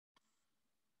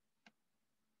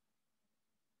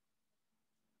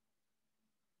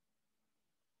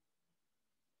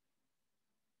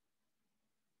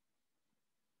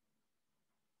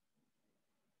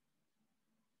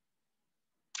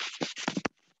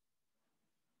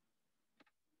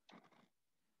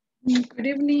Good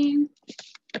evening.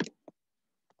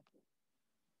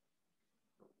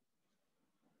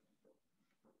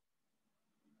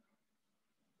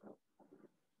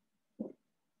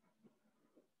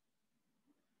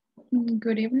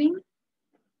 Good evening.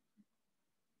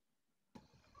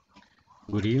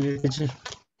 Good evening, teacher.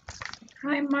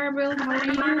 Hi, Marvel. How are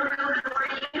you?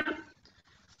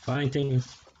 Fine, thank you.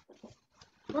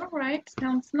 All right.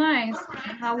 Sounds nice.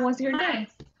 How was your day?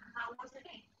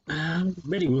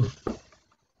 Very good.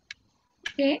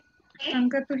 Okay. I'm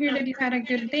glad to hear that you had a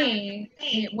good day.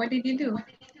 What did you do?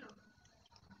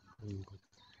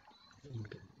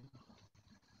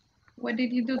 What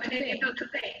did you do today?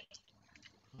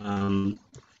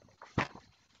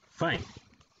 Fine.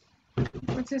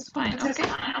 Which is fine. Okay.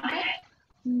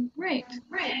 Great.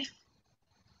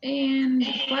 And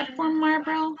platform,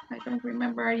 Marvel? I don't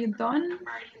remember. Are you done?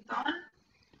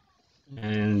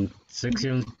 And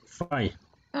section 5.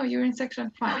 Oh, you're in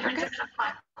section 5.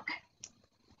 Okay.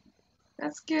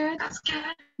 That's good.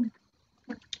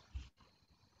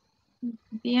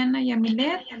 Diana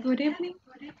Yamilet, good evening.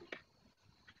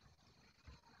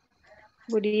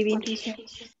 Good evening, teacher.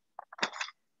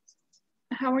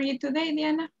 How are you today,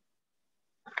 Diana?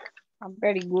 I'm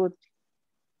very good.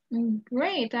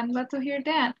 Great. I'm glad to hear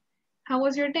that. How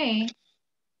was your day?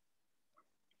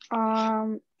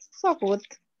 So good.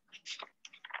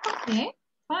 Okay,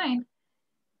 fine.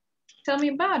 Tell me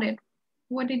about it.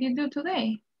 What did you do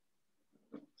today?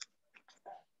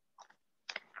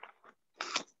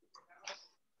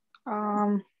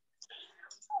 I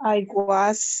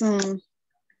was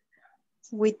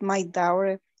with my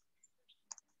daughter.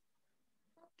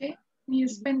 Okay, you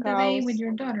spent the day with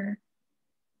your daughter.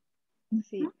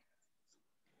 Sí.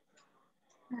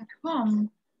 At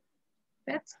home.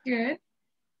 That's good.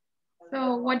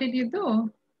 So what did you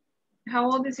do? How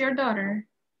old is your daughter?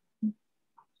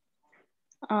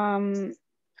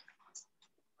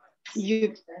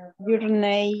 Your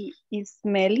name is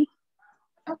Melly.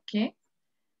 Okay,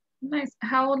 nice.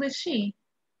 How old is she?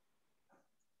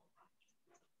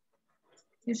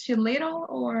 Is she little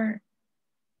or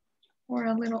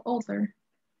a little older?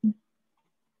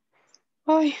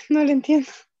 Ay, no le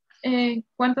entiendo.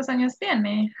 ¿Cuántos años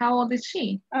tiene? How old is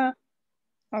she? Okay.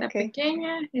 ¿Está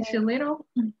pequeña? Is she little?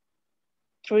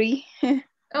 3.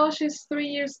 Oh, she's 3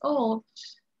 years old.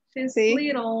 She's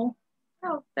little.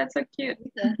 Oh, that's so cute.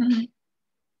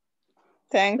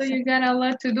 Thanks. So you got a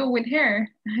lot to do with her,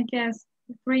 I guess.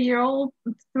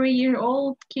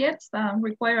 3-year-old kids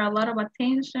require a lot of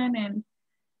attention and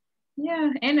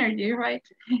energy, right?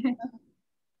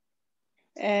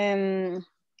 And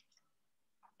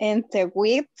the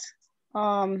week,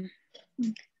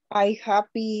 I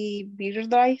happy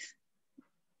birthdays.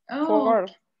 Oh,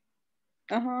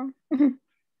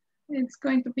 it's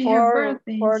going to be her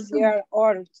birthday. 4 years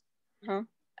old.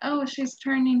 Oh, she's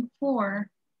turning 4.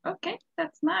 Okay,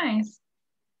 that's nice.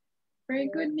 Very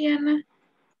good, Diana.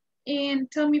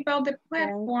 And tell me about the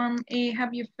platform.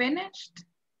 Have you finished?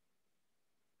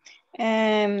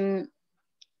 En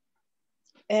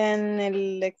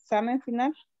el examen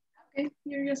final. Okay,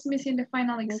 you're just missing the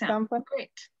final exam.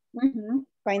 Great.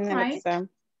 Final exam.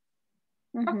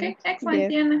 Okay, excellent,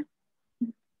 Diana.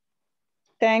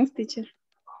 Thanks, teacher.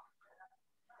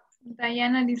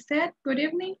 Diana Lisette, good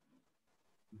evening.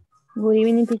 Good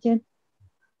evening, teacher.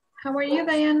 How are you,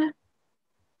 Diana?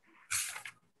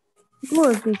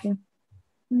 Good, teacher.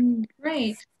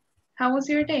 Great. How was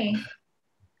your day?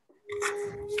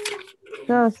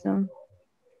 Awesome.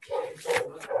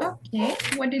 Okay,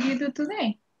 what did you do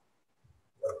today?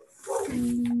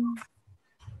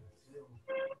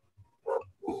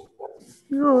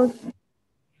 Good.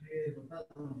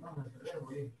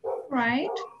 Right.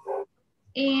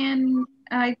 And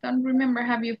I don't remember,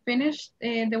 have you finished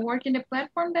the work in the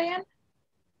platform, Diane?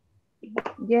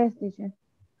 Yes, teacher.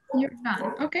 You're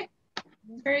done. Okay.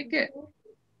 Very good.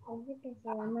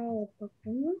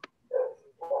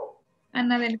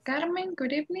 Ana del Carmen,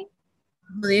 good evening.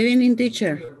 Good evening,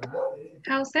 teacher.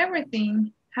 How's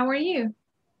everything? How are you?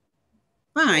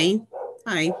 Fine.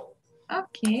 Fine.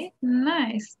 Okay,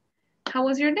 nice. How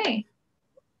was your day?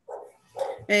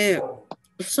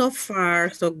 So far,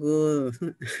 so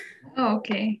good. Oh,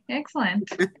 okay, excellent.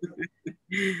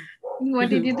 What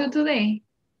did you do today?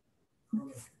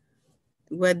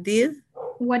 What did?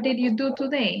 What did you do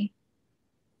today?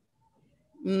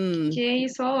 ¿Qué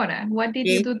hizo ahora? What did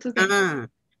you do today?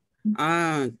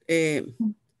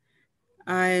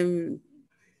 I'm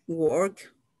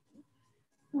work.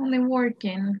 Only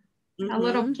working. A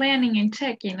lot of planning and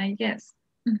checking, I guess.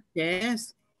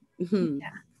 Yes.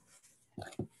 Yeah.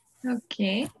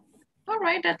 Okay. All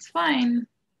right, that's fine.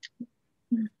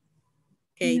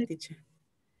 Okay, teacher.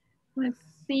 Let's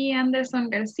see, Anderson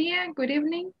Garcia, good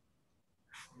evening.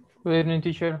 Good evening,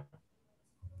 teacher.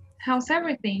 How's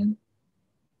everything?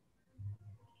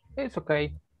 It's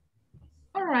okay.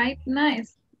 All right,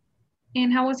 nice.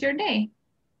 And how was your day?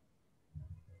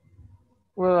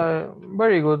 Well,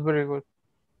 very good, very good.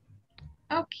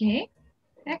 Okay,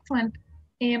 excellent.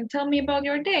 Tell me about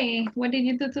your day. What did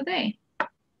you do today?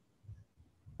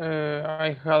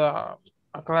 I had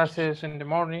a classes in the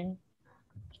morning.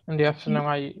 In the afternoon,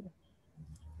 I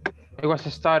was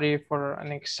studying for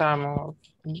an exam of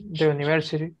the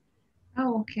university.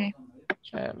 Oh, okay.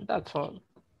 That's all.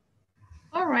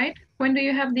 All right. When do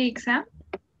you have the exam?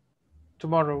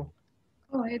 Tomorrow.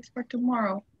 Oh, it's for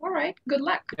tomorrow. All right. Good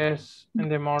luck. Yes, in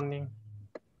the morning.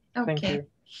 Okay. Thank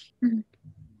you.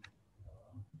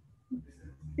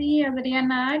 Sí,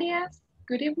 Adriana Arias.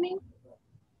 Good evening.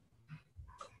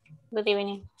 Good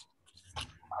evening.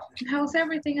 How's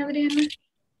everything, Adriana?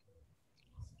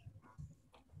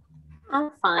 I'm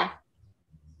fine.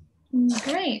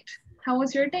 Great. How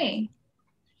was your day?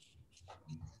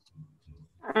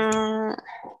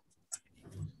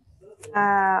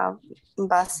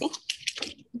 Busy.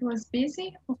 It was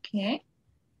busy? Okay.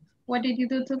 What did you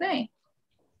do today?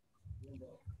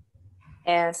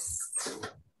 Yes.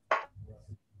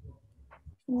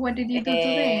 What did you do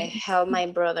today? Help my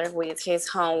brother with his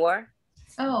homework.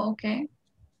 Oh, okay.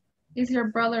 Is your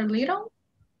brother little?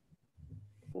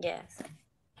 Yes.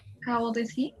 How old is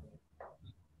he?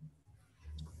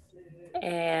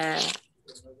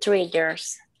 3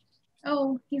 years.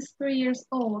 Oh, he's 3 years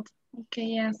old. Okay,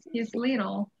 yes, he's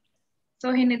little.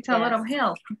 So he needs a lot of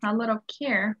help, a lot of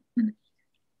care.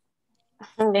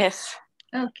 Yes.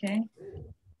 Okay.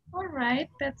 All right,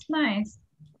 that's nice.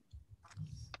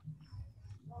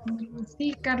 Let's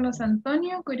see, Carlos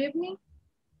Antonio, good evening.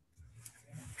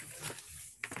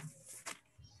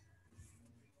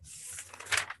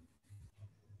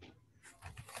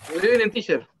 Good evening,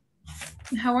 teacher.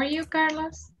 How are you,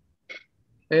 Carlos?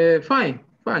 Fine,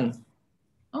 fine.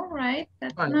 All right,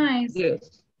 that's Fine. nice.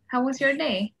 Yes. How was your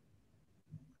day?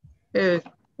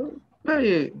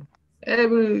 Very,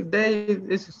 every day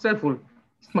is stressful.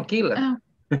 It's maquila.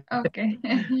 Oh, okay.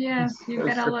 Yes, you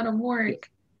got a lot of work.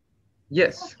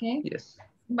 Yes. Okay. Yes.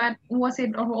 But was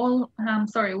it all,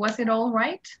 was it all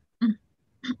right?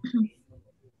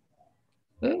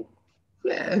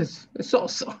 Yes, it's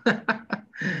also.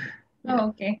 Oh,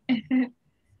 okay.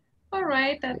 All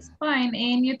right, that's fine.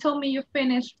 And you told me you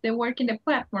finished the work in the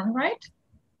platform, right?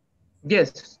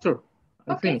 Yes, it's true.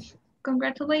 I Okay. finished.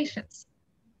 Congratulations.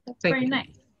 That's Thank very you.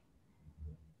 nice.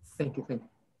 Thank you. Thank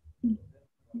you.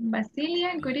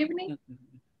 Basilia, good evening.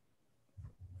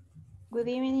 Good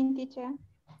evening, teacher.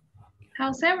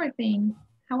 How's everything?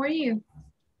 How are you?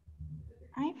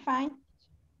 I'm fine.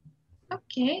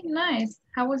 Okay, nice.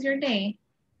 How was your day?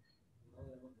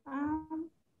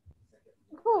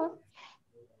 Good.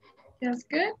 Feels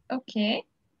good? Okay.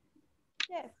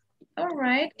 Yes. All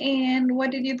right. And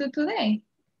what did you do today?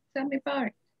 Tell me about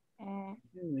it.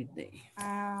 Every day.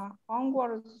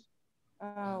 Homework,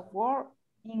 work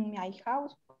in my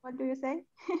house. What do you say?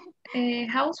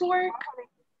 Housework or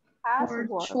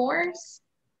Housework. chores?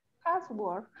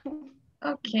 Housework.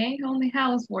 Okay, only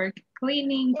housework.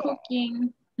 Cleaning, Yeah.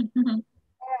 cooking.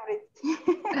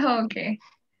 Everything. Okay.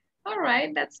 All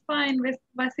right, that's fine with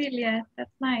Basilia.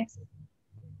 That's nice.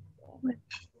 Let's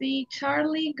see,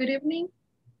 Charlie, good evening.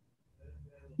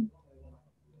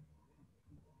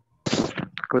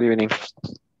 Good evening.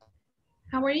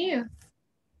 How are you?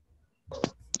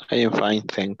 I am fine,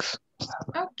 thanks.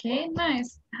 Okay,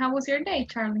 nice. How was your day,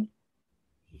 Charlie?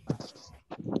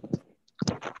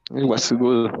 It was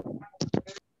good.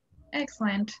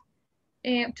 Excellent.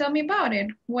 Tell me about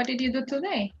it. What did you do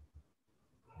today?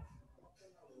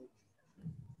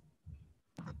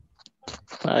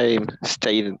 I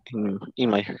stayed in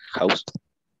my house.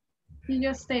 You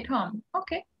just stayed home.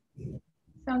 Okay,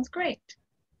 sounds great.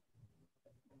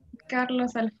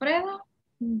 Carlos Alfredo,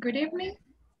 good evening.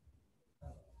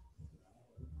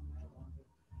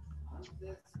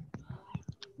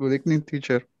 Good evening,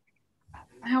 teacher.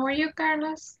 How are you,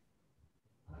 Carlos?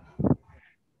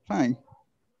 Fine.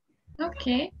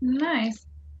 Okay, nice.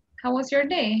 How was your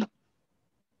day?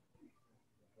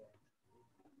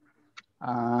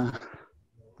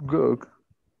 Good.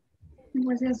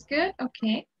 Was this good?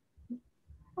 Okay.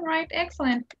 All right,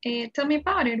 excellent. Tell me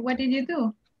about it. What did you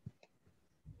do?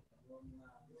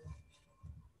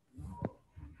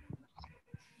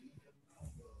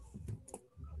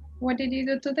 What did you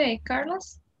do today,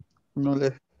 Carlos? No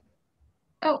le.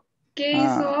 Oh, ¿qué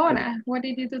hizo ahora? What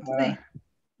did you do today?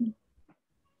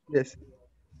 Yes.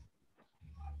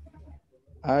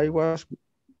 I was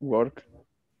Work.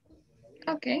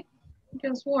 Okay,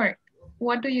 just work.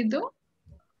 What do you do?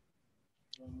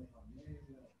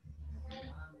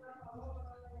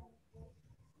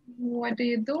 What do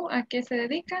you do? ¿A qué se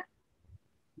dedica?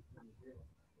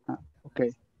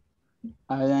 Okay.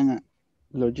 I am a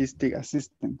logistic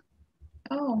assistant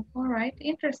Oh, all right,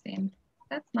 interesting.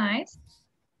 That's nice.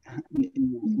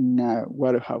 in a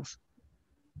warehouse.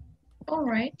 All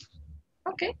right,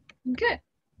 okay, good.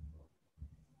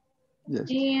 Yes.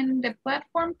 In the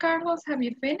platform, Carlos, have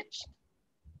you finished?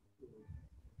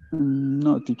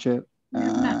 No, teacher. You're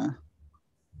not.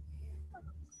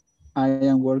 I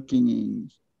am working in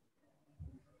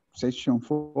section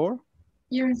 4.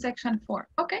 You're in section 4.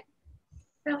 Okay,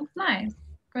 sounds nice.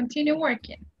 Continue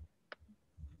working.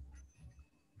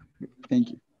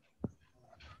 Thank you.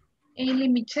 Ailey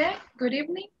Michelle, good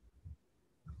evening.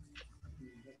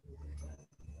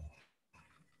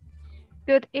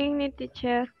 Good evening,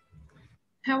 teacher.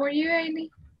 How are you, Ailey?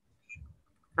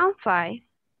 I'm fine.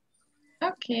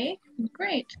 Okay,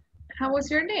 great. How was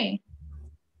your day?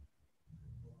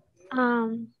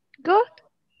 Good.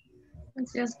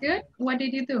 It's just good. What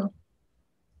did you do?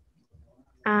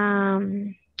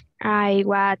 I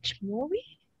watch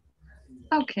movie.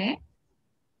 Okay,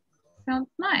 sounds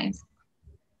nice.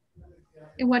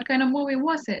 And what kind of movie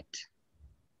was it?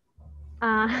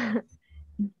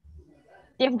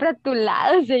 Siempre a tu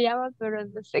lado se llama, pero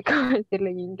no sé cómo decirlo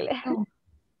en inglés. Oh,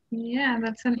 yeah,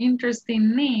 that's an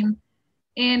interesting name.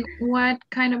 And what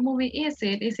kind of movie is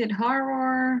it? Is it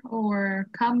horror or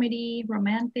comedy,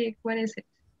 romantic? What is it?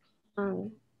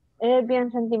 Es bien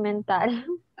sentimental.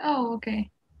 Oh, okay.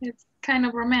 It's kind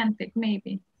of romantic,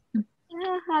 maybe.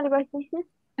 Algo así.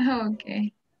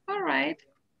 Okay. All right.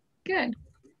 Good.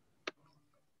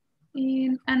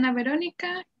 And Ana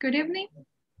Veronica, good evening.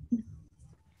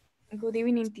 Good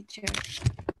evening, teacher.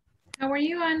 How are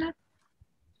you, Ana?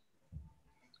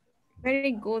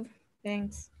 Very good,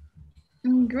 thanks.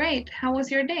 Great. How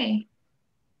was your day?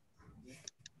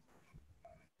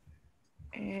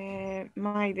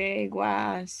 My day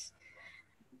was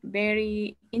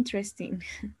very interesting.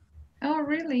 Oh,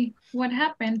 really? What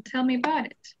happened? Tell me about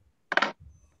it.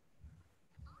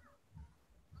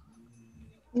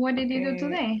 What did you do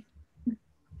today?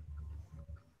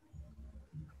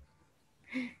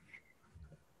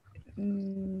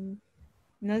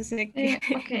 No sé qué.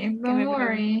 Okay, don't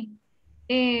worry.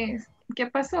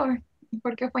 ¿Qué pasó?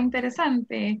 Porque fue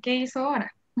interesante. ¿Qué hizo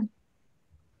ahora?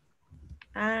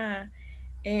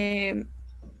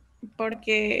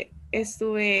 Porque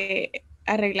estuve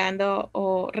arreglando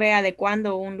o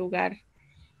readecuando un lugar.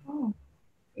 Oh.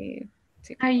 Sí.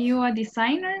 Are you a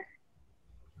designer?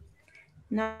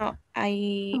 No,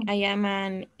 I am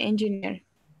an engineer.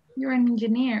 You're an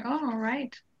engineer. Oh, all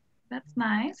right. That's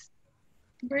nice.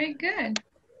 Very good.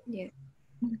 Yes.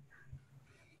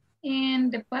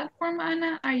 And the platform,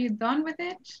 Anna, are you done with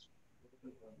it?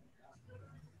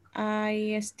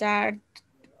 I start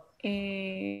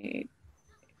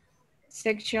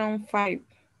section 5.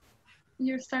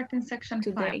 You're starting section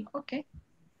today. 5. Okay.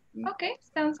 Okay,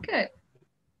 sounds good.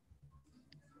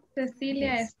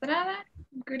 Cecilia Estrada,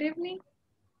 good evening.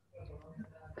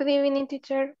 Good evening,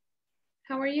 teacher.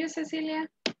 How are you, Cecilia?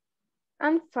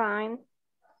 I'm fine.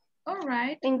 All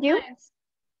right. And you? Nice.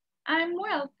 I'm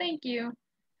well, thank you.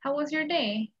 How was your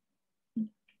day?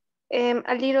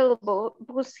 A little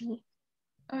busy.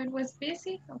 Oh, it was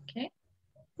busy? Okay.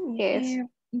 Yes.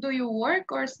 Do you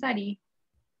work or study?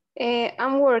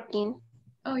 I'm working.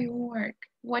 Oh, you work.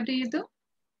 What do you do?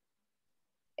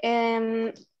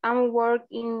 I'm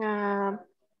working a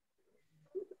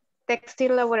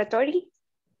textile laboratory.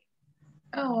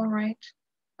 Oh, all right.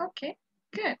 Okay,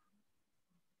 good.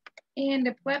 And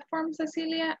the platform,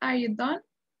 Cecilia, are you done?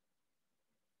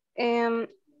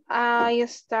 I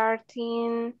start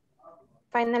in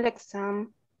final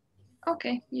exam.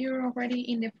 Okay, you're already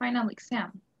in the final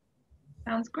exam.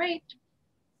 Sounds great.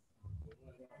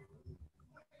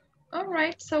 All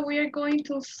right, so we are going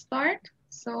to start.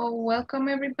 So welcome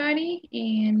everybody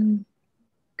and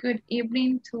good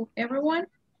evening to everyone.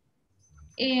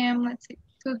 And let's see,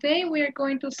 today we are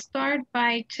going to start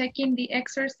by checking the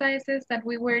exercises that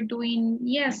we were doing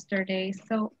yesterday.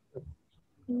 So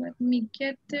let me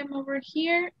get them over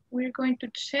here. We're going to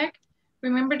check.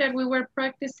 Remember that we were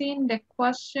practicing the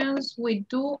questions with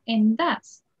do and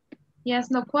does. Yes,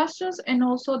 no questions and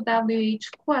also WH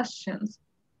questions.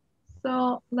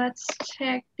 So let's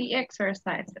check the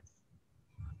exercises.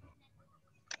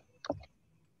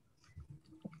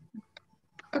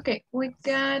 Okay, we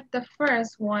got the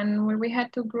first one where we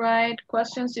had to write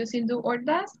questions using do or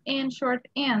does and short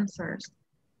answers.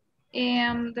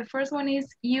 And the first one is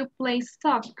you play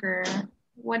soccer.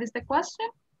 What is the question?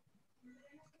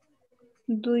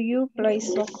 Do you play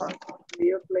soccer?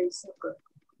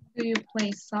 Do you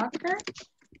play soccer?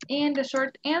 And the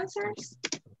short answers?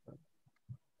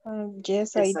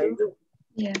 Yes, I do.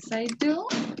 Yes, I do.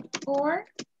 Or?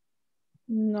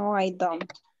 No, I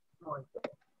don't.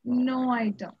 No, I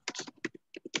don't.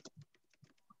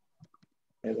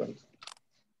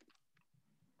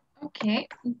 Okay,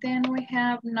 then we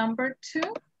have number 2.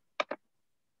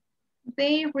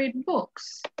 They read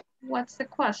books. What's the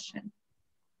question?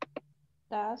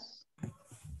 Does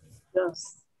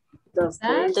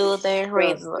Do they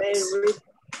read books?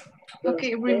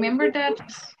 Okay, remember that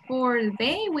for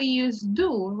they we use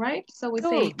do, right? So we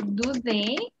say do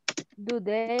they? Do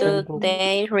they Do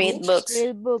they read books?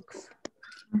 read books?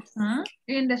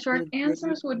 And the short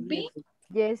answers would be?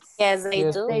 Yes. Yes, they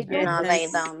Yes, do. they do. No, they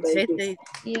don't.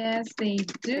 Yes, they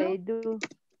do. They do.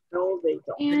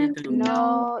 And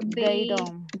no, they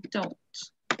don't. don't.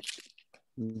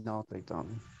 No, they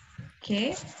don't.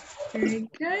 Okay, very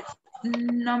good.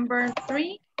 Number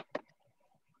 3.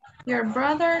 Your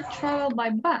brother traveled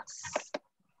by bus.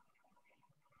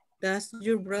 Does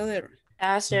your brother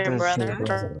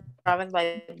Travel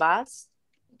by bus?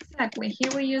 Exactly.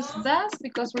 Here we use does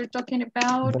because we're talking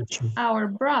about our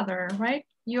brother, right?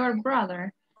 Your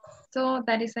brother. So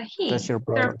that is a he. Does your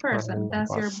brother Third person. travel by Does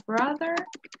your bus? brother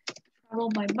travel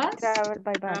by bus? Travel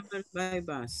by bus. travel by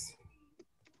bus?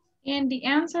 And the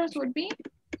answers would be?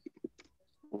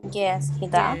 Yes, he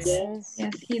does.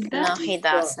 Yes, he No, does. he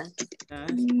doesn't.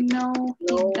 No,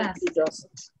 he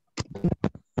doesn't.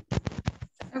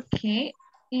 Okay,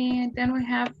 and then we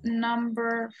have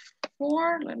number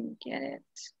 4. Let me get it.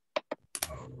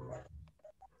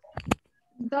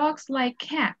 Dogs like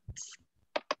cats.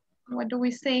 What do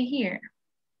we say here?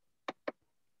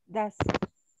 Does.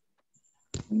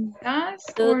 Does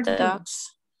Do or do?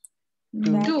 dogs.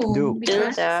 Do, Do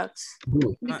because, dogs.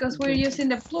 because we're using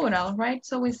the plural, right?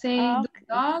 So we say do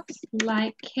dogs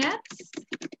like cats.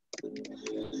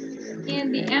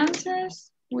 And the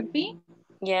answers would be?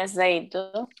 Yes, they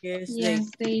do.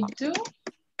 Yes, they do.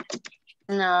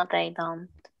 No, they don't.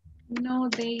 No,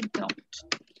 they don't.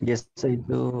 Yes, they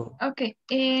do. Okay,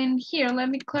 and here, let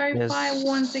me clarify Yes.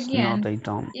 once No, again. they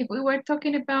don't. If we were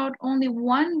talking about only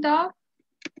one dog,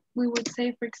 we would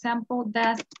say, for example,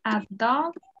 does a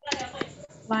dog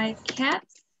like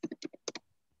cats?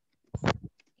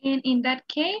 And in that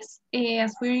case,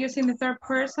 as we're using the third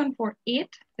person for it,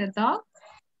 the dog,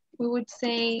 we would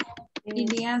say, in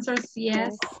the answers,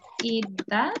 yes, it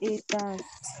does. It does.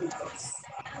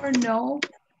 Or no,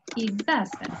 it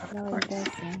doesn't. No, it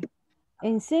doesn't.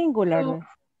 In singular. So,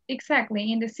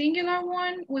 exactly. In the singular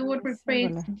one, we would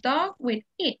replace dog with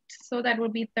it. So that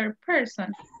would be third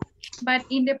person. But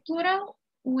in the plural,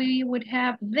 we would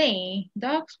have they.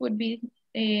 Dogs would be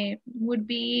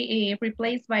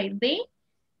replaced by they.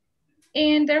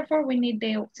 And therefore, we need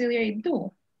the auxiliary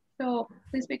do. So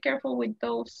please be careful with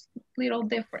those little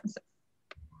differences.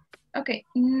 Okay,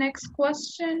 next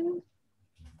question.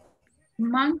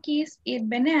 Monkeys eat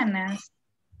bananas.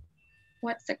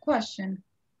 What's the question?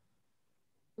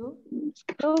 Do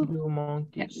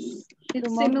monkeys? Yes.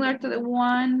 It's similar to the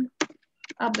one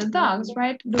of the dogs,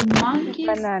 right? Do monkeys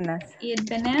eat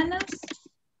bananas?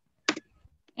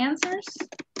 Answers?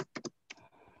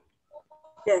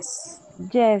 Yes.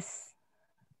 Yes.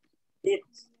 It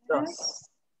does.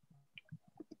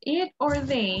 It or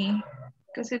they?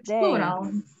 Because it's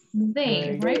plural.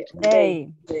 They, right? They.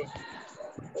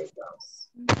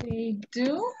 They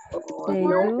do? They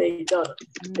or do. they don't?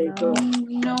 They don't.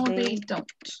 No, they don't.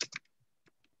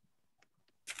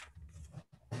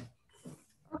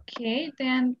 Okay,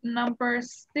 then number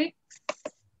 6.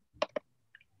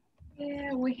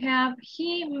 Yeah, we have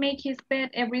he make his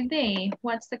bed every day.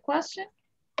 What's the question?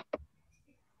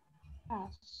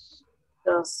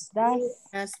 Does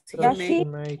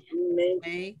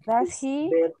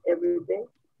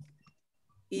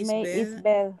he make his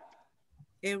bed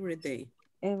every day?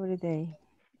 Every day.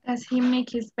 Does he make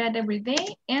his bed every day?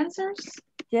 Answers?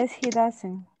 Yes, he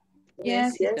doesn't.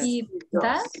 Yes, he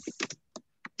does.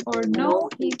 Or no,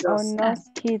 he doesn't. Or no,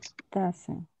 he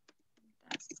doesn't.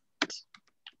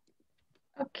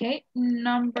 Okay,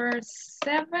 number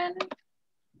 7.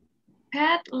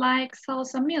 Pat likes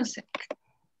salsa music.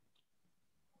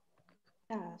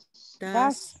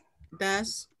 Does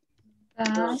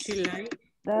she like?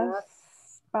 Does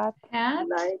Pat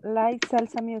like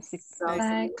salsa music?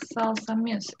 Like salsa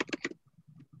music.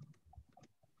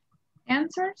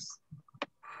 Answers?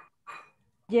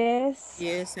 Yes,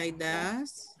 I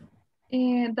does.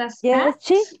 Does yes, Pat?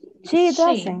 She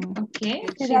doesn't. Okay,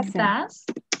 She she doesn't. does.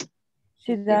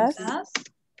 She does.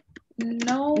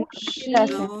 No, she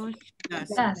doesn't.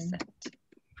 doesn't.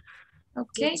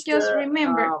 Okay, just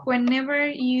remember, whenever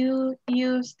you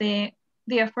use the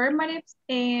affirmative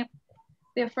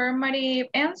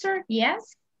answer,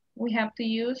 yes, we have to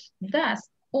use does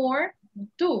or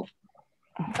do.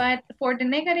 But for the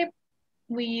negative,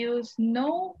 we use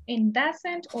no and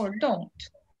doesn't or don't.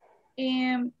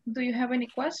 Do you have any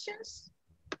questions?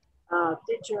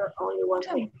 Teacher, only one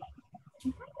thing.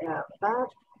 But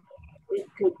it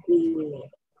could be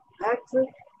Patrick,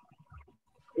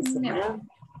 is a man,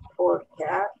 or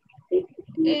cat. It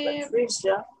could be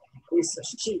Patricia, is a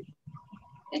she.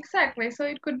 Exactly, so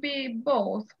it could be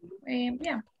both.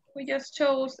 Yeah, we just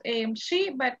chose she,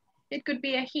 but it could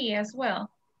be a he as well.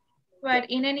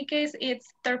 But in any case,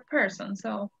 it's third person,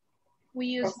 so we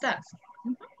use does.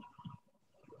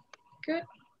 Good.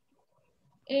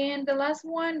 And the last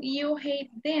one, you hate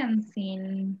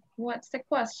dancing. What's the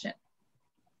question?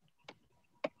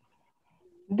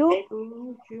 Do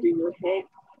you hate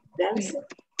dancing?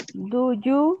 Do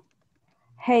you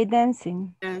hate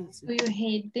dancing? Do you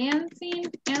hate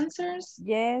dancing? Answers?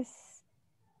 Yes.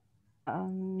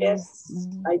 Yes,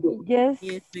 I do. Yes.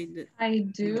 Yes, I do. I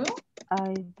do.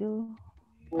 I do.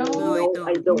 No,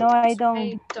 I don't. No, I don't.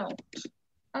 I don't.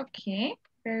 Okay,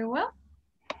 very well.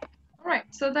 All right,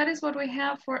 so that is what we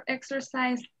have for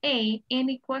exercise A.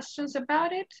 Any questions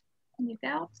about it? Any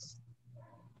doubts?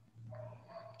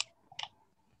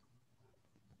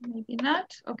 Maybe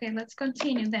not. Okay, let's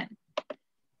continue then.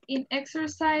 In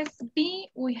exercise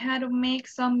B, we had to make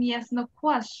some yes/no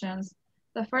questions.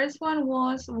 The first one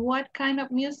was, what kind of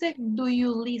music do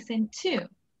you listen to?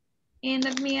 And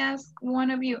let me ask one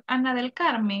of you, Ana del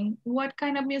Carmen, what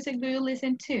kind of music do you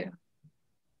listen to?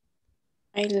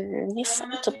 I listen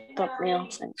to pop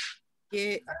music.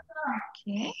 Yeah.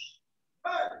 Okay.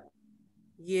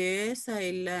 Yes,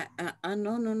 no.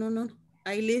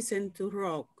 I listen to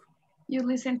rock. You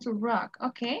listen to rock.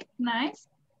 Okay, nice.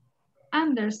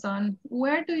 Anderson,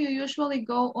 where do you usually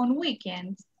go on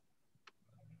weekends?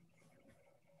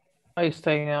 I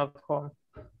stay at home.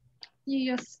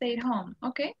 You just stayed home.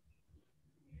 Okay.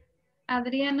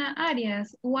 Adriana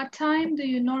Arias, what time do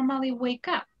you normally wake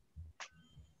up?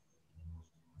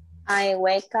 I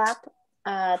wake up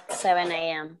at 7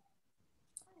 a.m.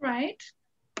 Right.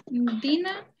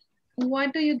 Dina,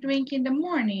 what do you drink in the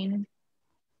morning?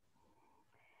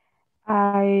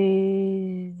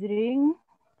 I drink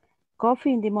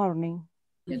coffee in the morning.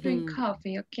 You drink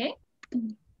coffee, okay.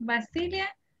 Basilia,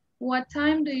 what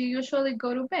time do you usually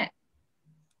go to bed?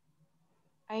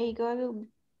 I go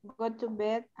to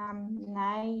bed at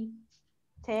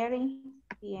 9:30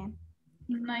 p.m.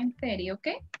 9:30,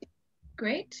 okay.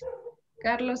 Great.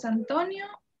 Carlos Antonio,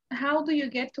 how do you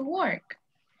get to work?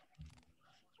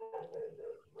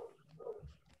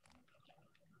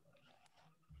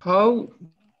 How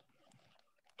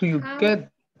do you get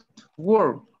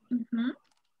work?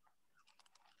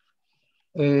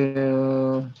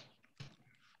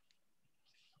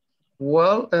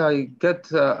 Well,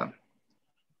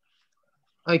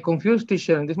 I confused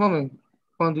teacher in this moment.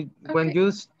 When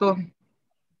you stop,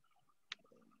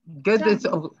 get this.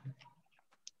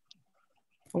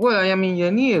 Well, I am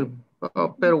engineer,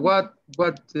 but what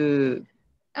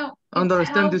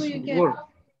understand this word?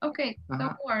 Okay,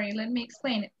 don't worry, let me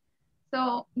explain it.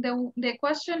 So the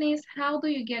question is, how do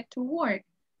you get to work?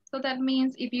 So that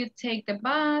means if you take the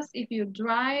bus, if you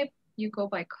drive, you go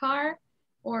by car,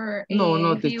 or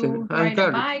if you ride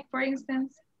a bike, for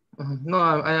instance. No,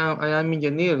 I am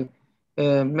engineer,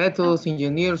 methods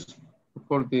engineers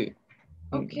for the.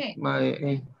 Okay.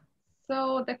 My.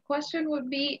 So the question would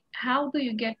be, how do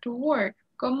you get to work?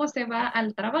 ¿Cómo se va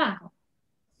al trabajo?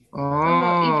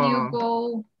 So if you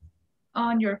go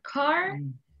on your car,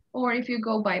 or if you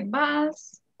go by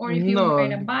bus, or if you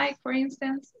ride a bike, for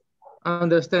instance. I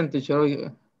understand,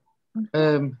 teacher.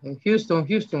 Houston.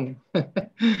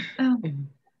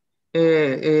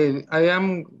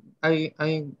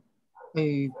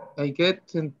 I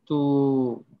get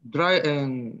into drive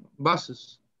and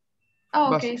buses.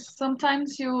 Oh, okay,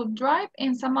 sometimes you drive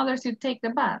and some others you take the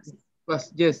bus.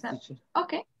 Yes, teacher.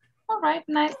 Okay, all right,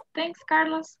 nice. Thanks,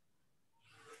 Carlos.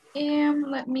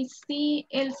 Let me see,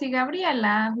 Elsie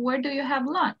Gabriela, where do you have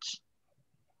lunch?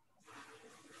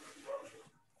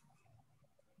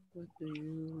 What do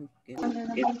you get?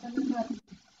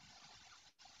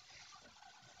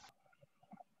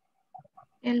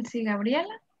 Elsie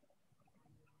Gabriela.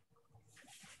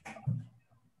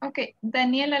 Okay,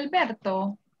 Daniel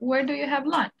Alberto, where do you have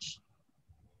lunch?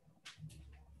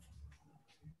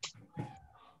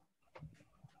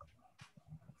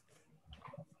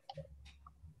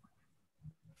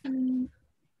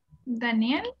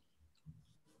 Daniel?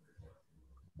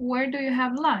 Where do you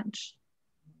have lunch?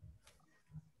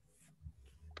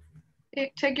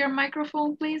 Check your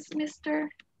microphone, please, mister.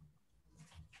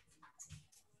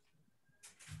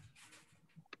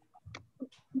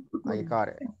 I got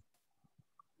it.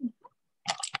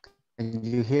 Can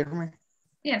you hear me?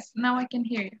 Yes, now I can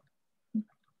hear you.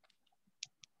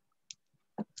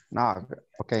 No,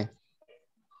 okay.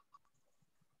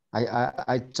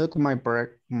 I took my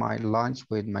lunch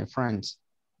with my friends.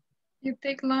 You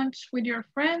take lunch with your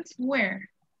friends, where?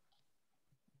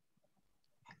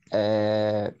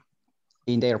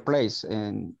 In their place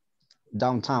in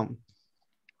downtown.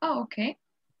 Oh, okay.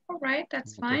 All right,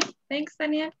 that's fine. Thanks,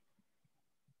 Daniel.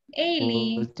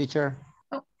 Ailey. Teacher.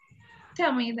 Oh,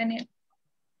 tell me, Daniel.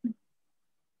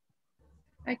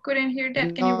 I couldn't hear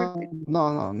that. Can you repeat?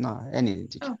 No, anything,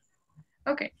 teacher.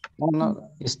 Oh, okay.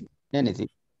 No, it's anything.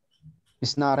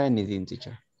 It's not anything,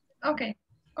 teacher. Okay.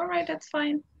 All right, that's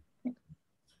fine.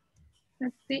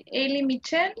 Let's see. Ailey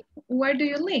Michelle, where do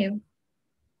you live?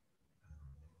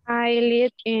 I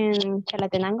live in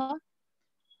Chalatenango.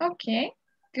 Okay,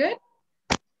 good.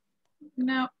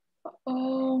 Now,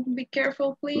 be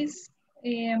careful, please.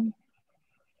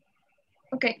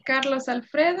 Okay, Carlos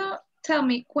Alfredo, tell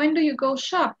me, when do you go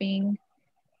shopping?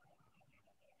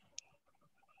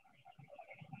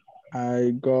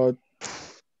 I got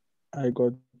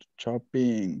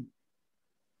shopping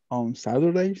on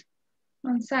Saturdays.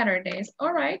 On Saturdays.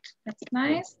 All right, that's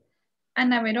nice.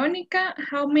 Ana Veronica,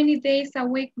 how many days a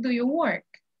week do you work?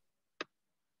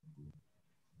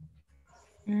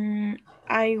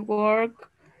 I work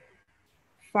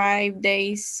 5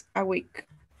 days a week.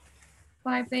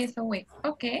 5 days a week.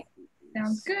 Okay,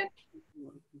 sounds good.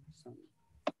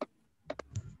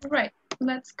 All right,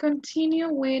 let's continue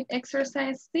with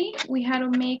exercise C. We had to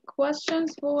make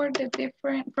questions for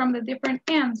from the different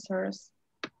answers.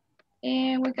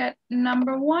 And we got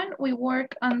number 1, we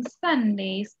work on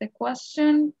Sundays. The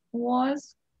question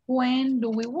was, when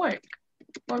do we work?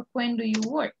 Or when do you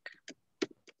work?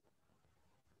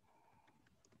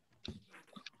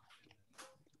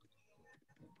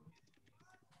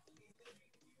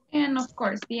 And of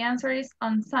course, the answer is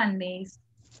on Sundays.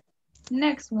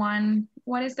 Next one,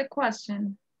 what is the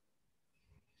question?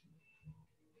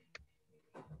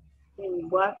 In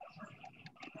what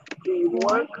do you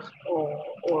work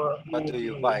or what do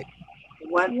you buy?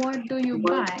 What do you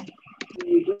buy? Do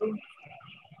you do?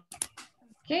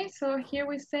 Okay, so here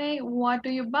we say, what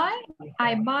do you buy?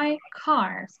 I buy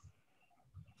cars.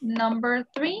 Number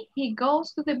 3, he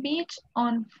goes to the beach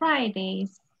on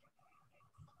Fridays.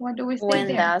 What do we say When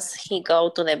there? does he go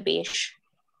to the beach?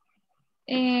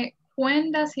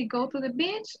 When does he go to the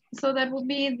beach? So that would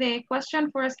be the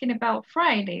question for asking about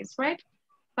Fridays, right?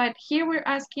 But here we're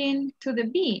asking to the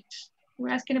beach. We're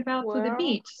asking about to the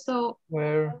beach. So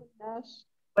Where?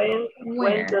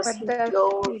 When does he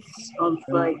go on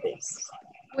Fridays?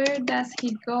 Where does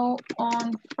he go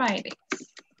on Fridays?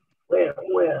 Where?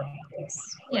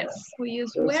 Yes, we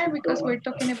use where because we're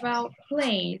talking about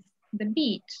place, the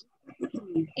beach.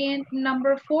 And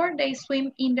number 4, they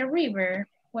swim in the river.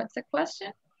 What's the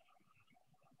question?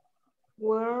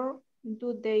 Where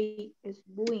do they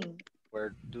swim?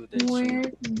 Where do they swim?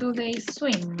 Do they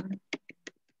swim?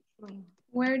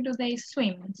 Where do they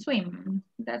swim? Swim.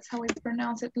 That's how we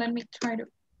pronounce it. Let me try to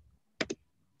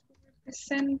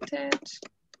present it.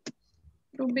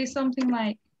 It will be something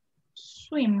like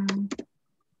swim.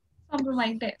 Something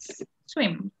like this.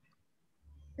 Swim.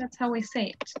 That's how we say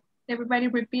it. Everybody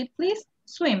repeat, please.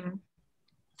 Swim.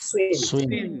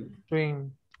 Swim.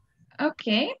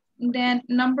 Okay. Then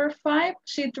number 5,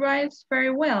 she drives very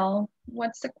well.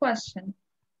 What's the question?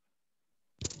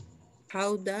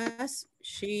 How does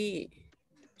she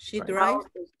drive?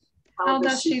 How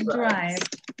does she drive?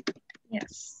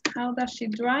 Yes. How does she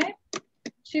drive?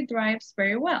 She drives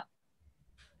very well.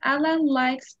 Alan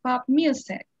likes pop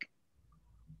music.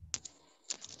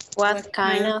 What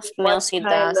kind of music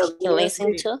does he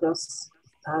listen to?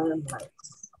 Alan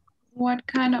likes? What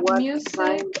kind of music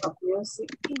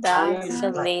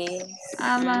Does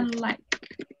Alan like?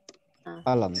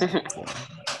 Alan.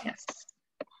 Yes.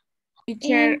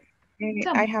 Teacher,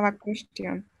 I have a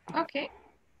question. Okay.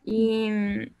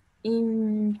 In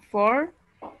 4,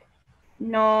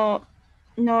 no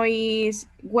is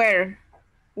where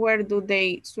do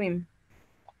they swim?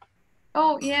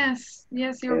 Oh, yes,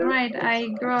 you're right. I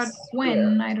got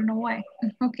when, I don't know why.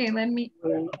 Okay, let me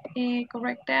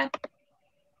correct that.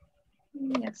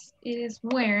 Yes, it is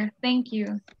where, thank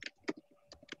you.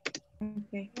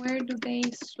 Okay. Where do they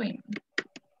swim?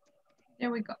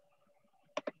 There we go.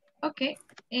 Okay,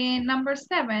 and number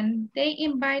 7, they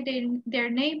invite their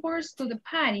neighbors to the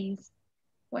parties.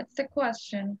 What's the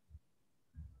question?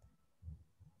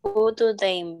 Who do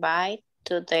they invite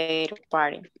to their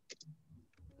party?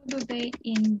 Who do they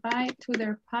invite to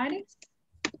their parties?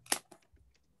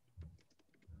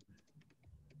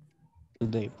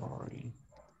 Today party.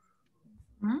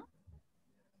 Hmm?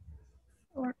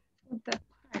 Or to the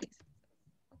parties?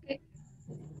 Okay.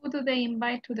 Who do they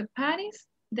invite to the parties?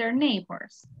 Their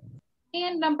neighbors.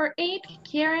 And number 8,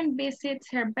 Karen visits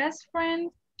her best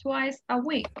friend twice a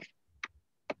week.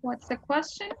 What's the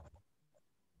question?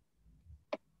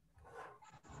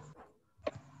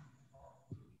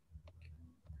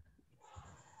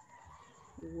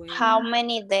 How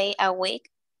many days a week?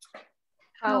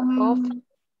 How often?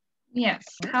 Yes,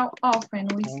 how often?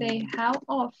 We say how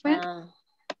often.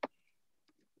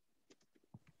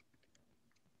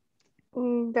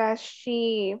 Does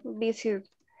she visit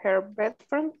her best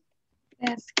friend?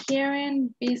 Does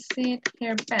Karen visit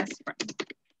her best friend?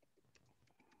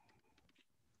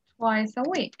 Twice a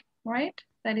week, right?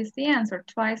 That is the answer,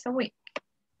 twice a week.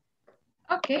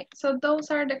 Okay, so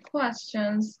those are the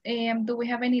questions. Do we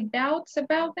have any doubts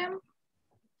about them?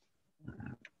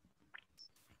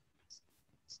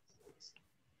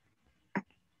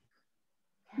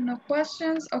 No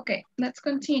questions? Okay, let's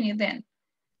continue then.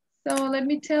 So let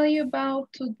me tell you about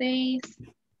today's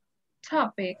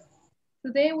topic.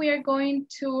 Today we are going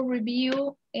to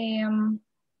review,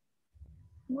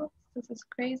 whoops, this is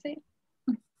crazy.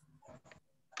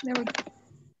 There we go.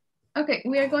 Okay,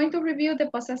 we are going to review the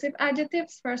possessive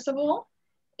adjectives first of all.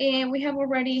 We have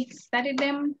already studied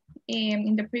them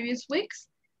in the previous weeks,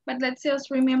 but let's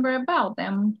just remember about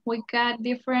them. We got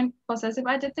different possessive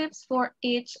adjectives for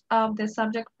each of the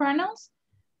subject pronouns.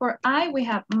 For I, we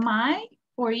have my.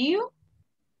 For you?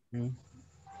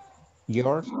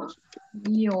 Yours.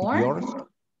 Yours.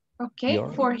 Okay,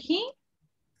 Yours. for he?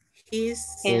 His.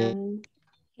 His.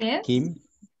 Him.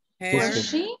 For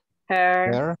she?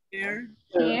 Her.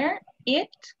 Her. It.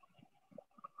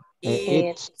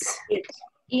 It's.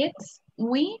 It's.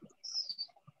 We.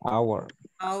 Our.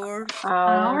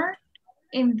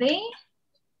 And they?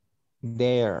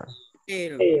 Their.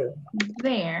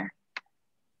 There.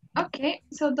 Okay,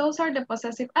 so those are the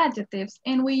possessive adjectives,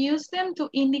 and we use them to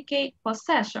indicate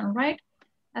possession, right?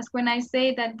 As when I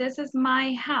say that this is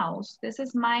my house, this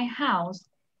is my house.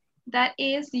 That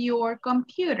is your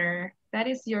computer. That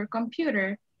is your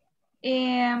computer.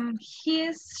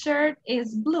 His shirt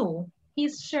is blue.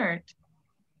 His shirt.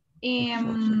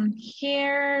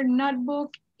 Her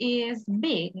notebook is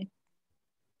big.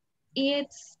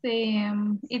 Its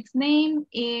name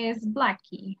is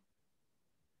Blackie.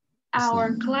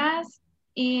 Our class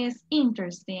is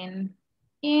interesting.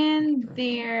 And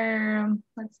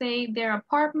let's say their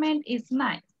apartment is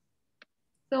nice.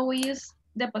 So we use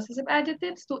the possessive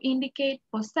adjectives to indicate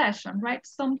possession, right?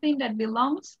 Something that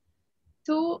belongs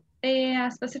to a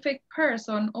specific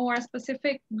person or a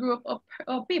specific group of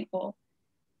people.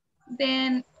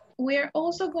 Then we're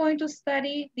also going to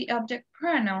study the object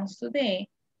pronouns today.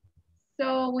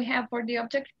 So we have for the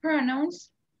object pronouns,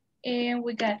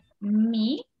 we got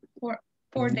me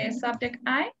for the subject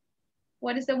I.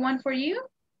 What is the one for you?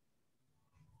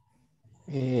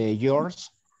 Yours.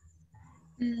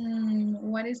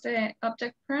 What is the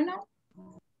object pronoun?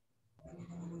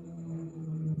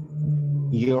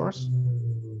 Yours.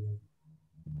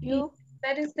 You.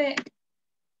 That is the,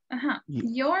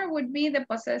 your would be the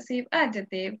possessive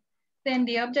adjective. Then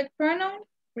the object pronoun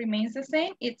remains the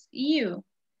same. It's you.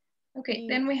 Okay,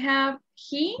 then we have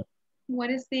he. What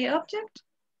is the object?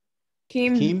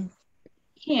 Him.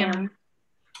 Him.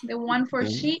 The one for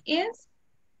she is?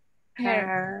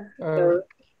 Her.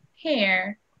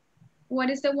 Hair. What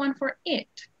is the one for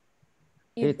it?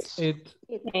 It's. It.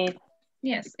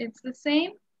 Yes, it's the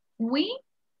same. We?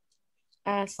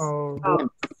 Us.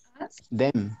 Us.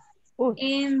 Them.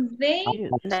 And they?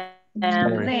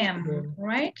 Them,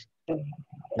 right?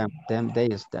 Them, they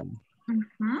is them.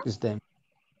 Is them.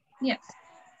 Yes.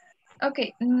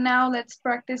 Okay, now let's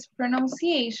practice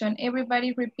pronunciation.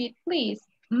 Everybody repeat, please.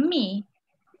 Me.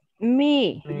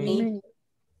 Me.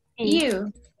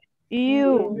 You.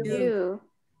 You.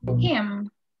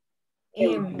 Him.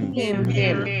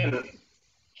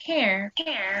 Hair.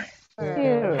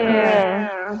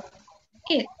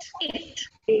 It.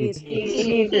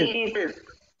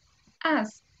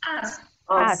 Us.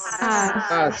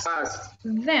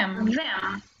 Them.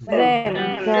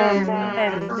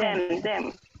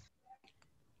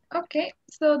 Okay,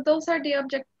 so those are the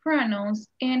object pronouns.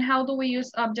 And how do we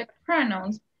use object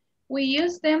pronouns? We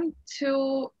use them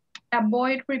to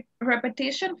avoid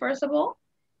repetition, first of all.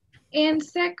 And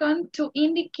second, to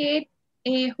indicate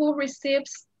who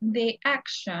receives the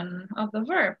action of the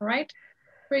verb, right?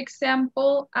 For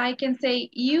example, I can say,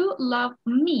 you love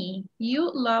me. You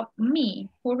love me.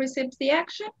 Who receives the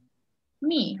action?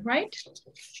 Me, right?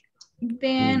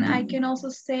 Then I can also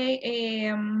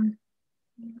say,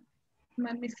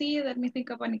 let me see, let me think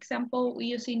of an example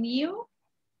using you.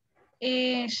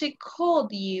 She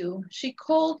called you. She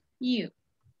called you,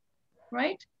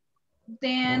 right?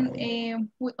 Then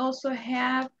we also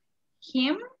have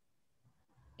him.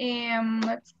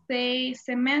 Let's say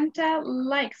Samantha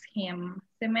likes him.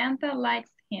 Samantha likes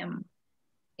him.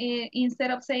 Instead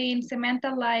of saying Samantha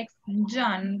likes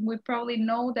John, we probably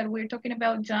know that we're talking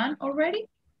about John already.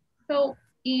 So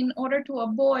in order to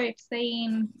avoid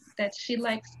saying that she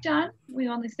likes John, we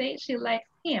only say she likes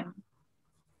him.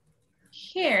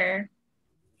 Here,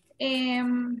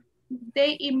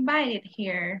 they invited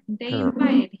here. They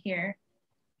invited here.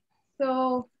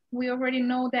 So we already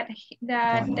know that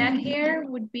that here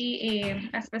would be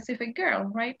a specific girl,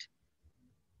 right?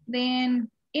 Then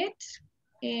it,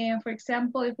 for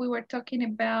example, if we were talking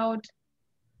about,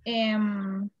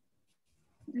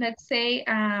 let's say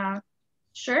a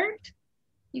shirt,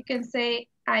 you can say,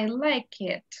 I like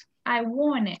it. I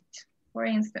want it, for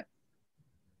instance.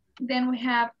 Then we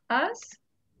have us.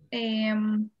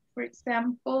 For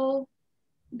example,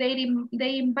 they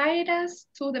invited us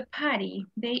to the party.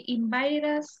 They invited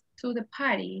us to the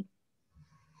party.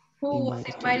 Who was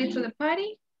invited to the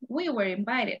party? We were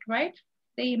invited, right?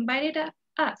 They invited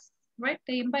us, right?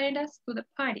 They invited us to the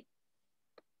party.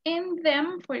 And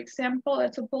them, for example,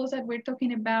 let's suppose that we're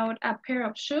talking about a pair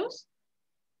of shoes.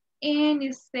 And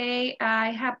you say,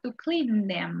 I have to clean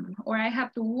them or I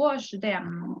have to wash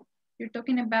them. You're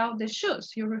talking about the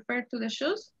shoes. You refer to the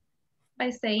shoes by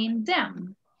saying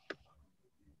them.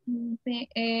 Do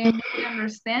you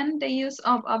understand the use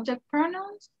of object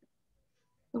pronouns?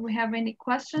 Do we have any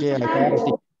questions about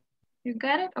it? You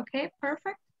got it? Okay,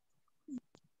 perfect.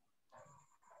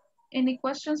 Any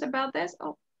questions about this?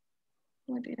 Oh,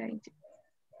 what did I do?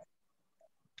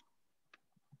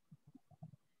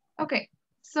 Okay,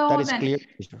 so that is then, clear.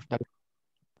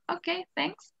 Okay,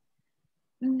 thanks.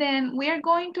 Then we are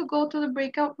going to go to the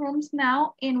breakout rooms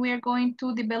now and we are going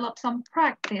to develop some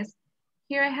practice.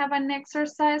 Here I have an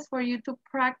exercise for you to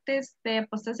practice the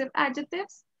possessive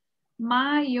adjectives.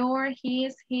 My, your,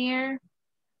 his, here,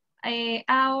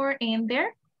 our, and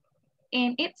their.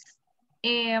 And it's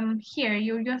here.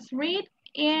 You just read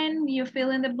and you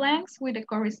fill in the blanks with the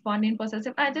corresponding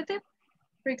possessive adjective.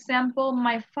 For example,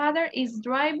 my father is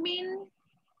driving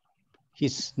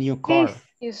His new car.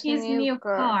 his new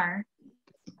car.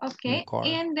 Okay,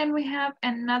 and then we have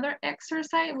another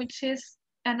exercise, which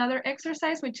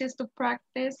is to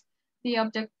practice the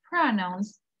object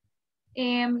pronouns.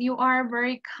 You are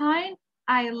very kind.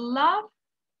 I love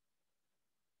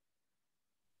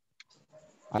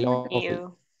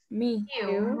you. Me.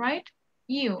 you, right?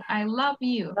 You. I love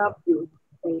you. Love you.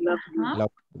 I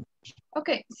love you.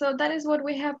 Okay, so that is what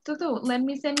we have to do. Let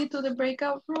me send you to the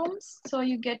breakout rooms so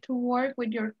you get to work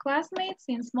with your classmates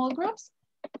in small groups.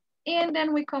 And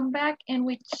then we come back and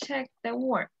we check the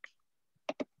work.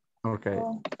 Okay.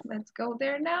 So let's go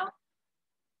there now.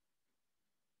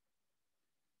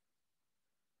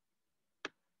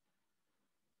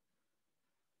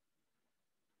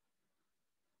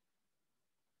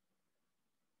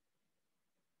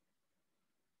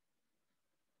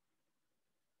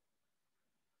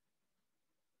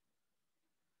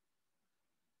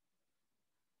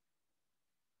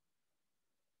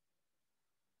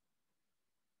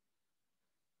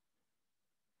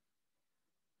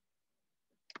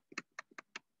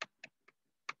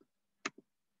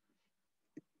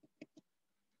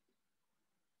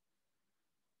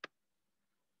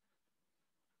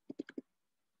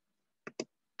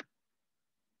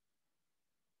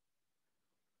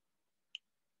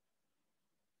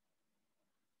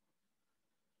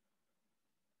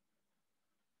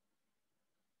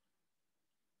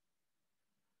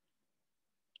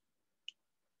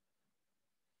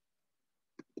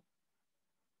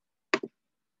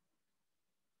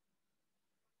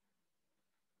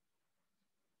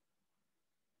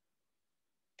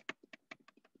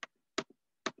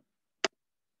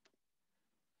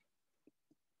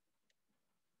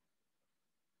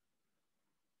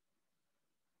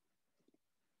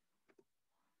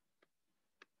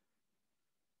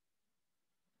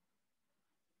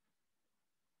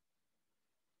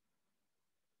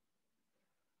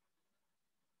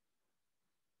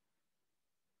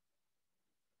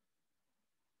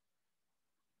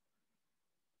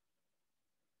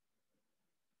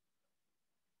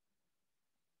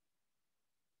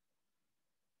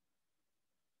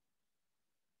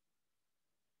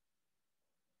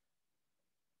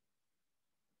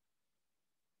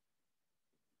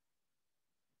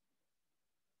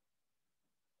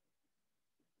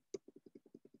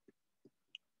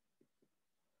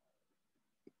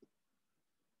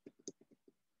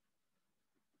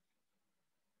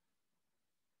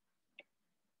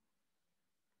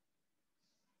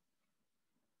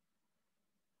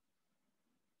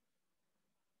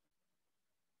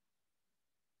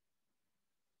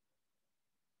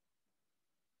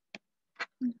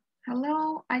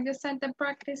 Hello, I just sent the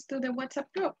practice to the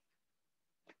WhatsApp group.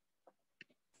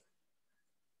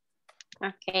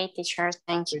 Okay, teacher,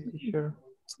 thank you. Teacher.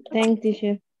 Thank you,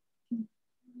 teacher.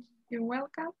 You're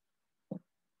welcome.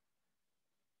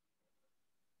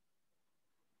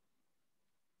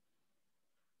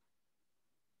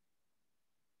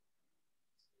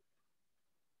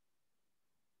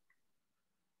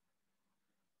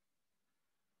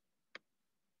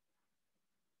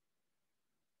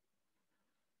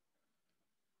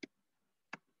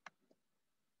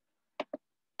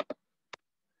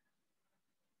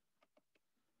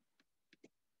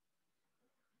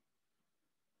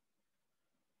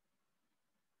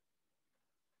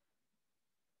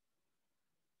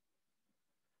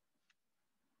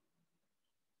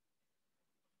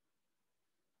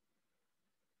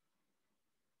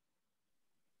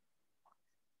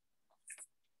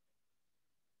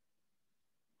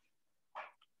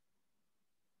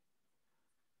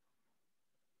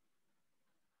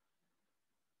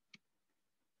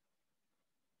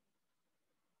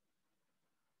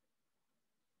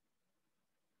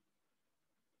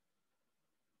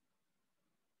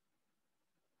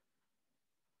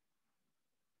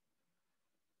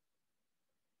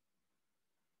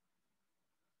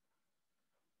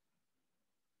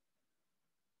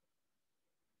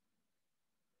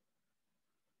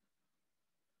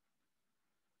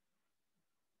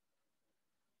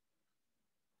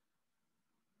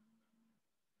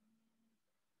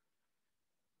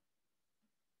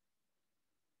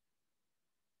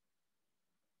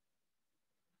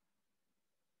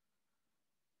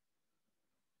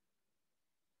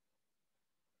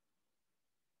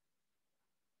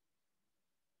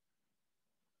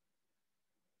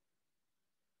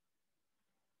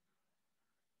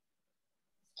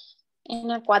 En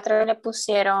la 4 le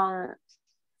pusieron,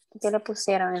 ¿qué le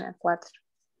pusieron en la 4?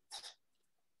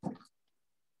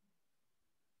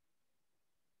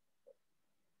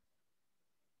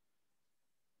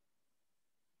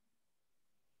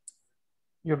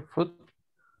 Your food,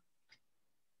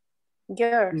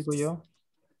 Yours. digo yo.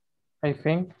 I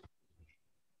think.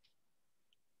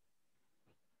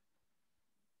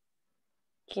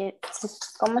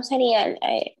 ¿Cómo sería el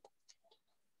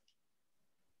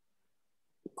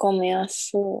comió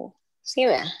su? Sí,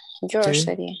 vea. Yours Sí.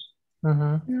 sería.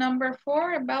 Number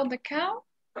 4 about the cow.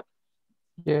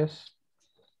 Yes.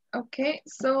 Okay,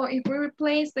 so if we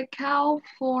replace the cow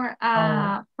for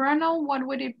a pronoun, what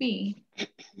would it be?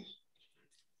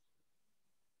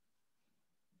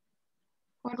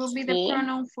 What would be the He.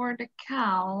 pronoun for the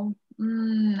cow?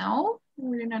 No,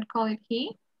 we do not call it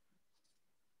he.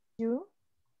 You?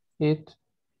 It.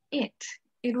 It.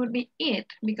 It would be it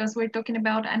because we're talking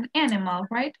about an animal,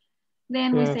 right?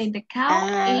 Then we Yes. say the cow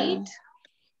ate.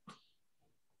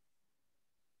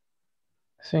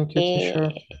 Thank you,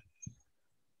 teacher.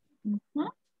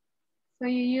 So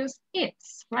you use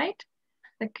its, right?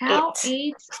 The cow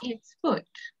ate its food.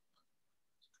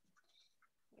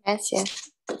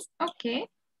 Gracias. Okay.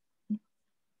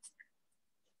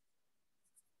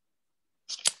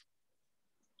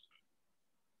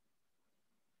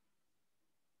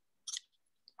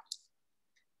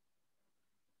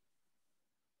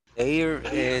 There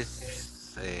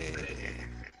es...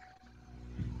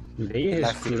 There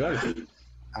es plural.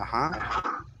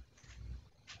 Ajá.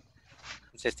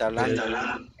 Se está hablando.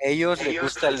 Ellos les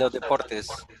gustan los deportes.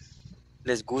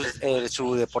 Les gusta,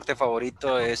 su deporte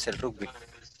favorito es el rugby.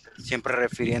 Siempre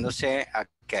refiriéndose a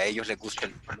que a ellos les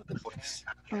gustan los deportes.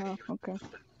 Ah, ok.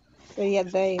 Sería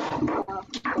they.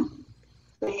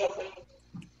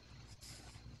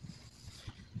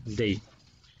 They.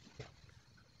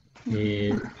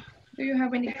 Do you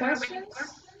have any questions?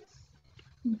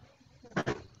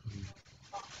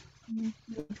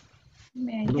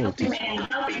 May I help you?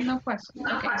 No questions.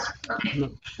 Okay. No.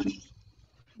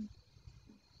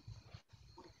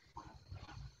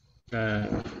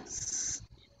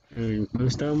 ¿Cuándo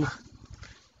estábamos?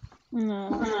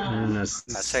 En las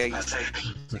 6.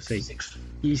 Las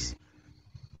 6.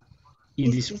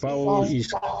 This Paul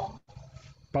is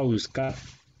Paul's cat.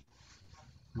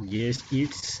 Yes,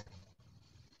 it's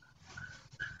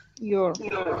Your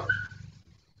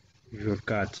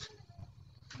cat.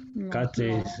 No. Cat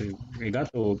es el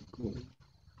gato.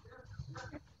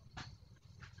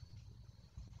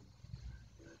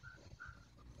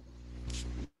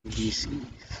 His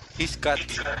cat.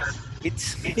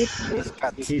 It's his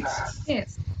cat.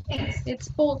 Yes. It's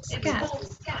Paul's cat.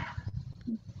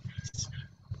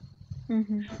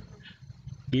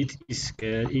 It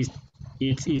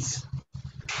is.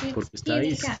 Porque está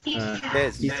ahí.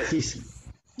 Yes. It's his.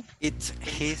 It's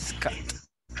his cat.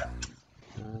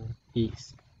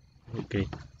 Is. Okay.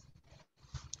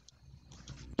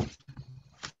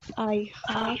 I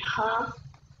have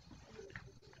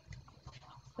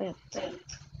pet.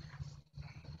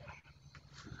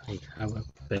 I have a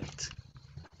pet.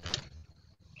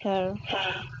 Her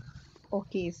or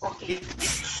his.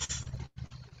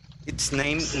 Its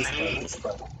name is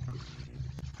dog.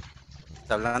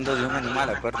 Está hablando de un animal,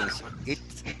 acuérdense.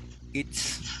 It's.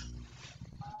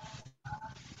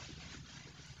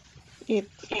 It.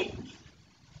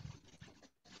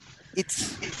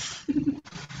 It's.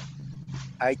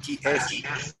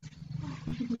 ITS.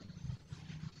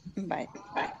 Bye.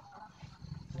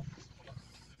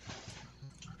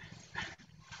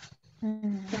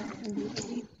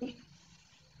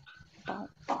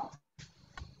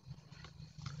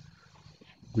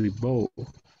 We bow.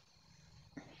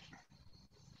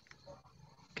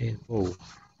 Okay, bow.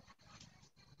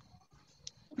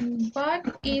 But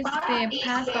is the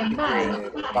past of by.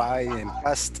 By and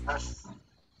past.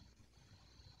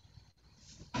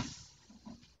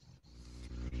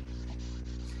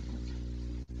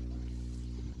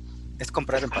 Es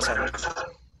comprar en pasado.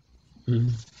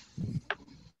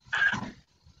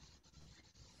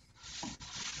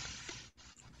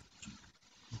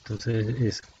 Entonces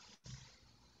es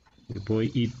the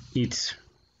boy eats.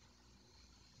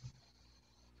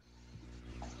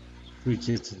 Which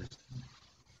is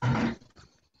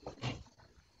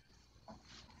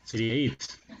sería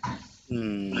eat.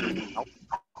 No.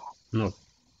 No.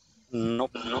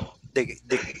 No.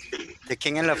 ¿De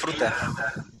quién es la fruta?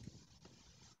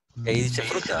 Ahí dice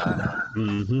fruta.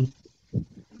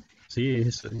 Sí,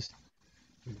 eso es.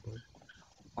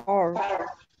 Or.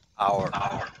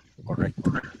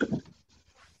 Correcto.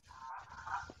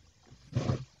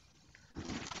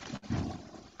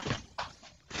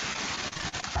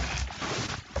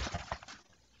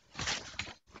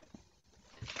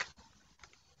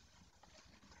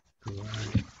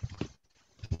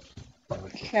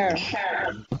 Her.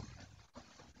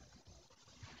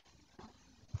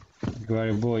 You are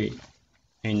a boy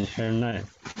and her name.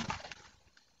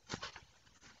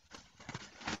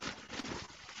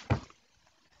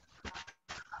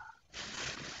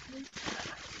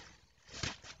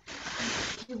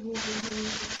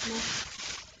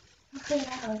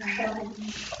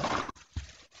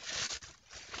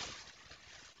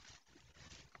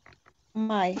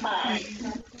 My.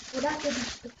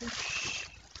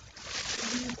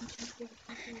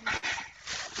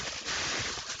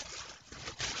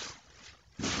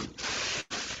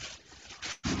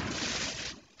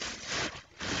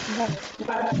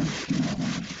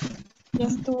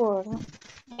 Just two words.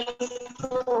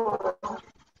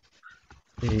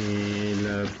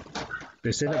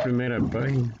 Esa es la primera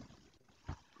página.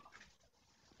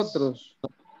 ¿Nosotros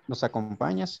nos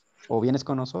acompañas o vienes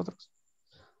con nosotros?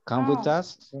 Come with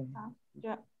us.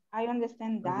 Yeah, I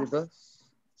understand that.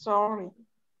 Sorry.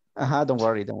 Don't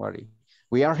worry.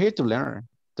 We are here to learn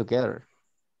together.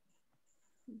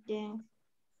 Yes.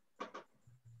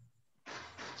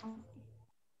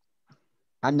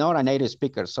 I'm not a native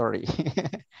speaker, sorry.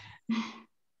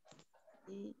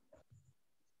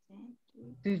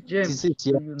 This is James. Do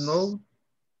you know?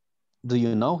 Do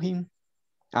you know him?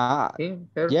 Him?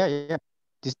 Her? Yeah.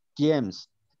 This is James.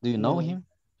 Do you know him?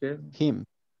 James. Him.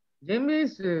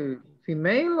 James is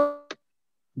female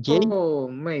James? o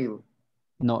male?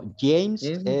 No, James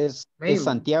es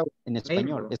Santiago en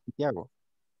español, Male. es Santiago.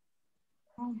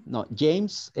 No,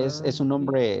 James es un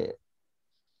nombre.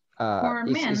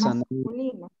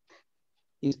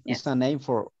 It's a name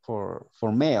for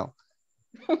male.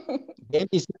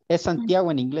 James es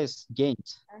Santiago en inglés,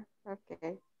 James.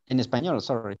 Okay. En español,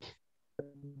 sorry.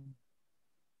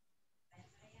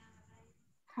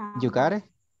 You got it?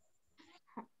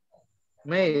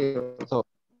 Male. So,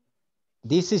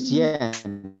 this is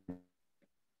James.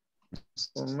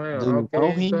 Male. Do you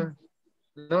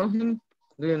know him?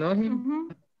 Do you know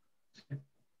him?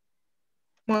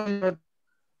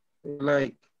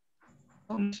 Like,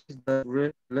 how much is that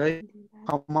rate? Like,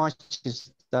 how much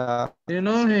is that? Do you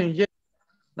know him? Yeah.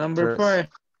 Number 5.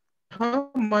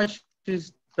 How much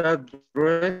is that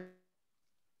rate?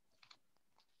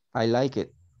 I like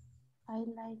it. I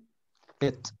like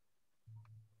it.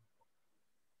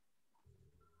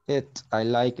 I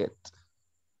like it.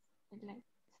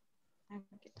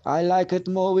 I like it,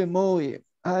 movie.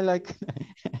 I like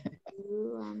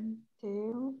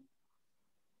until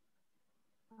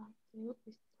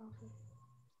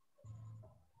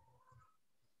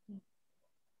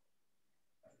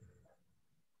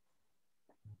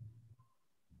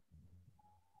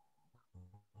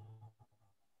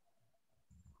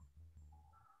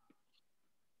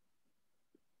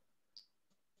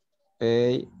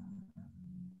Hey,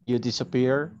 you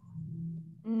disappear.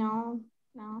 No,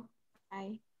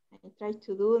 I try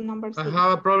to do number 6. I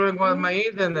have a problem with my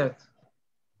internet.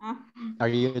 Are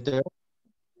you there?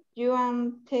 You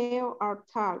and Theo are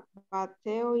tall, but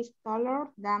Theo is taller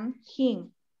than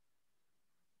him.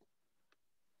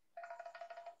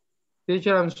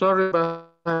 Teacher, I'm sorry, but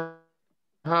I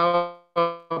have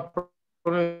a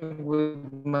problem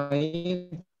with my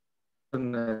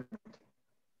internet.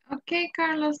 Okay,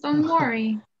 Carlos, don't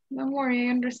worry. Don't worry, I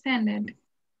understand it.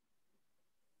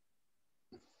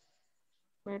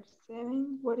 Verse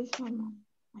 7, what is my mom?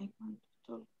 I want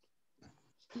to talk.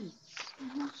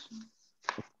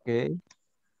 Okay.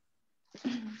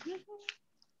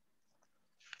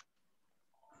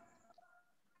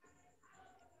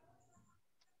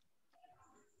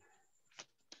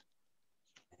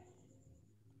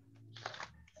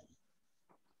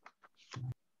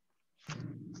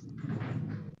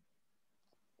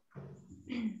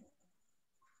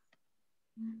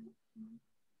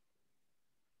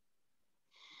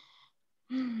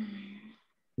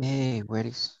 Hey, where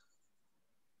is?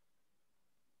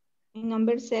 In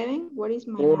number 7, what is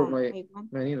my Or mom? my I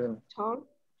want neither. to talk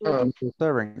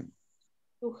Seven.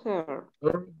 to her.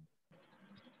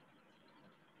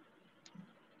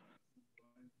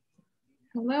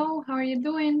 Hello, how are you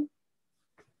doing?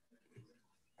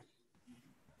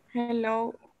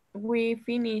 Hello, we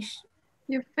finished.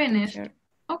 You finished? Teacher.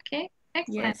 Okay,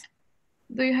 excellent. Yes.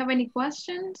 Do you have any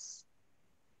questions?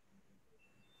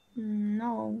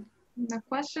 No. No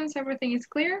questions, everything is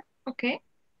clear? Okay.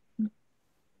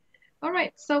 All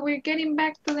right, so we're getting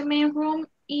back to the main room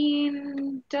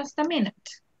in just a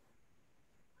minute.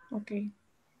 Okay.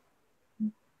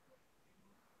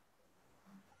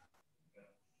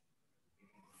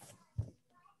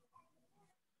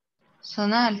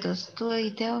 Son altos, tú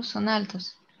y Teo son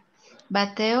altos.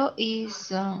 Bateo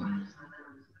is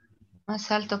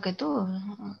más alto que tú.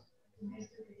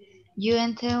 You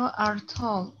and Teo are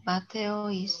tall, but Teo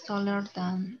is taller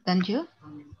than you.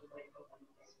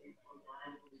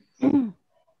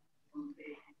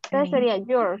 Entonces sería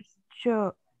yours.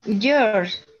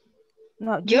 Yours.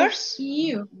 No, Yours?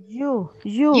 You. You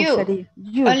sería.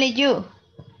 You. Only you.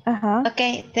 Ajá.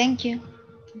 Okay, thank you.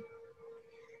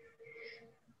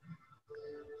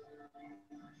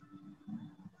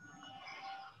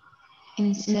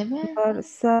 In 7? Number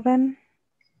 7.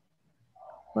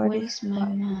 Where is my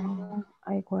mom?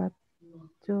 I want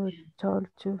to talk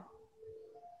to.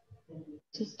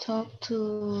 To talk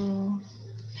to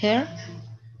her?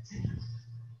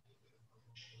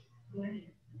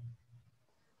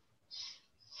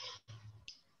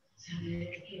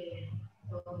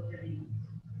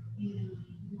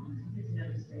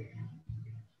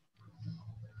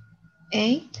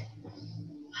 Eight?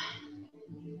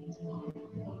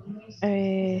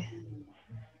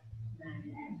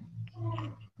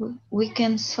 We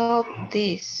can solve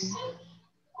this.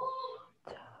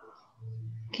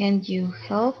 Can you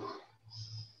help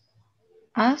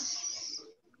us?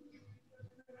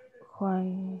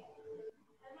 Juan,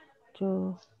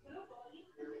 yo.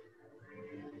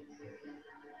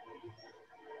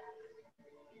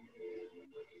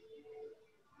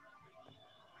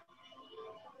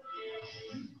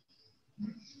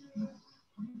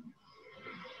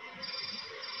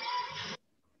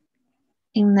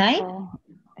 In 9?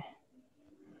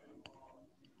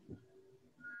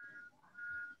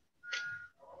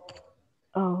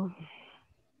 Oh.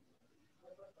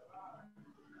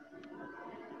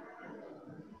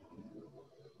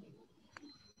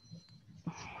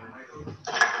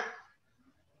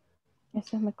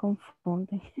 Eso me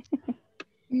confunde.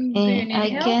 Do you need I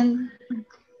help? can.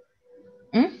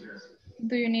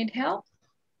 Do you need help?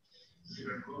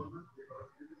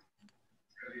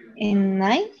 In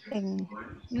 9?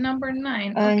 Number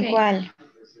 9. ¿En Okay. cuál?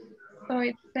 So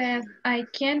it says, I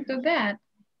can't do that.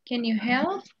 Can you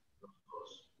help?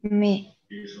 Me.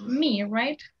 Me,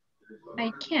 right?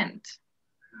 I can't.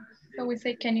 So we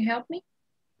say, can you help me?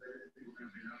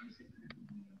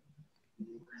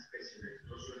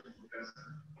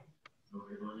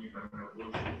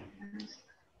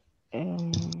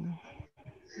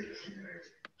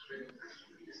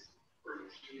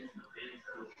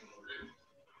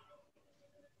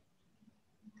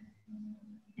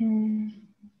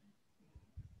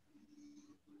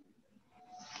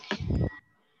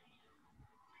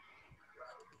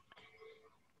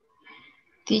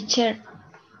 Teacher.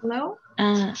 Hello?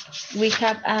 We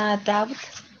have a doubt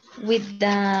with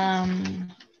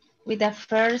the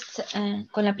first,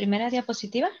 con la primera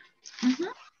diapositiva.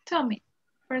 Tell me,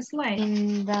 first slide.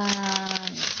 In the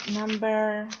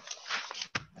number,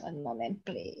 one moment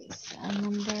please,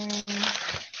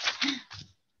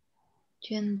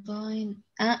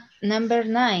 number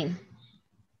 9.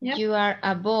 Yep. You are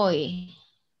a boy.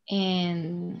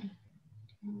 And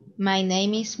my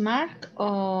name is Mark,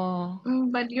 or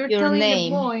But you're your telling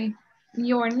name? the boy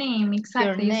your name,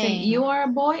 exactly. Your You say name. you are a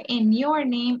boy and your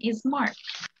name is Mark.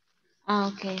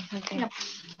 Okay, okay. Yep.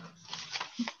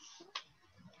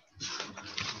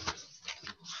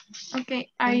 Okay,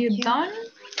 are you done?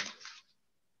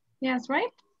 Yes, right?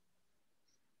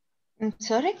 I'm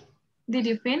sorry? Did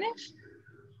you finish?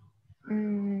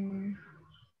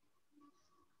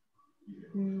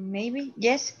 Maybe,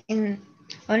 yes, in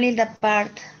only the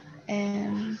part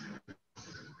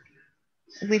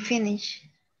we finish.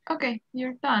 Okay,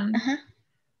 you're done.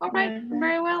 All right, You're done.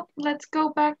 very well. Let's go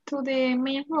back to the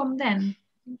main room then.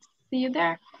 See you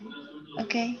there.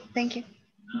 Okay, thank you.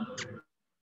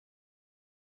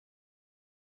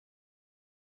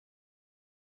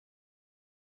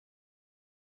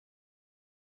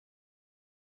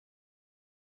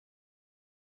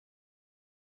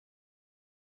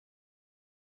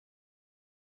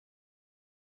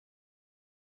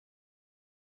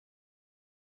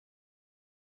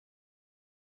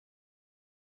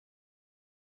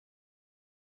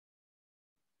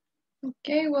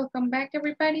 Okay, welcome back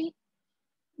everybody.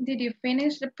 Did you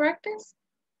finish the practice?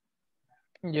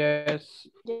 Yes.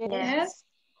 Yes.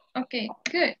 Okay,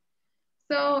 good.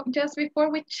 So just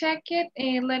before we check it,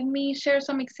 let me share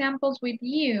some examples with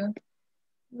you.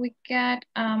 We got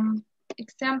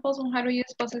examples on how to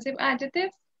use possessive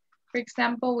adjectives. For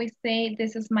example, we say,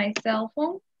 this is my cell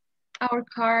phone. Our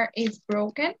car is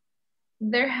broken.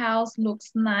 Their house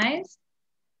looks nice.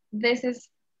 This is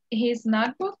his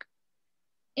notebook.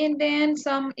 And then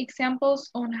some examples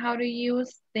on how to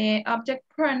use the object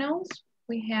pronouns.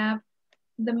 We have,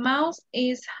 the mouse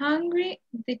is hungry.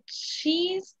 The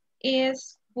cheese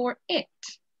is for it.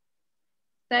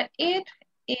 That it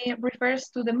refers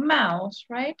to the mouse,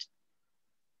 right?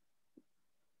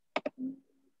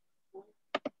 So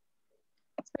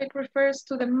it refers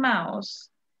to the mouse.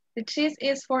 The cheese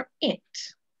is for it,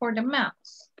 for the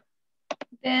mouse.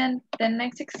 Then the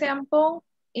next example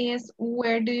is,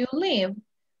 where do you live?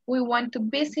 We want to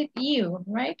visit you,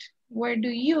 right? Where do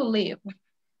you live?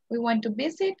 We want to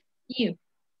visit you.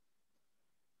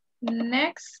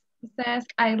 Next says,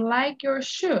 I like your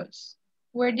shoes.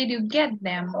 Where did you get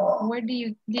them? Where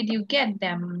did you get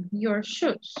them? Your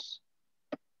shoes.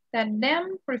 That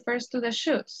them refers to the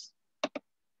shoes.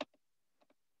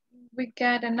 We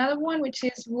got another one, which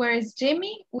is, where is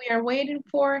Jimmy? We are waiting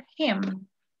for him.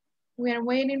 We are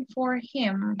waiting for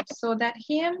him. So that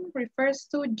him refers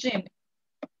to Jimmy.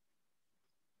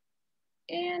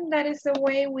 And that is the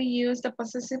way we use the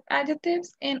possessive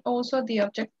adjectives and also the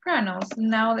object pronouns.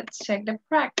 Now let's check the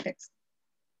practice.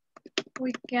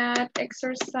 We got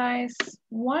exercise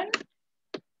 1,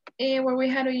 where we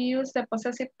had to use the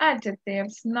possessive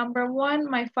adjectives. Number 1,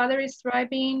 my father is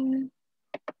driving,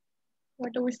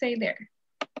 what do we say there?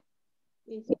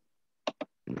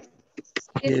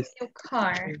 His new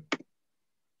car.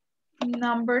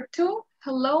 Number 2,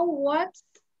 hello, what's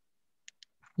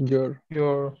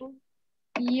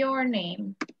Your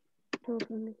name?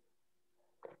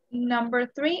 Number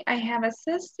 3, I have a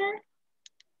sister.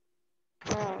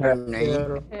 Her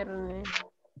name.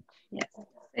 Yes,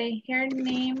 say her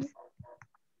name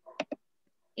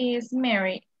is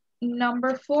Mary.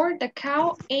 Number 4, the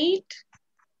cow ate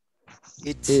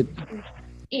its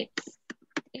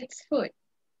food.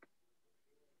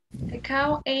 The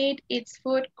cow ate its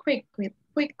food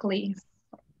quickly.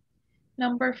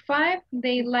 Number 5,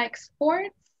 they like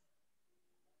sports.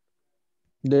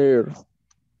 Their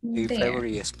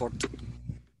favorite sport.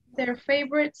 Their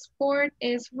favorite sport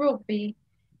is rugby.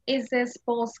 Is this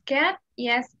Paul's cat?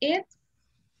 Yes, it's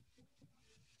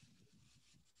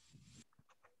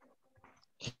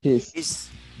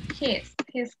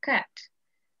his cat.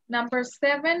 Number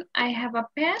 7, I have a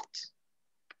pet.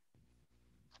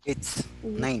 Its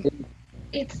name.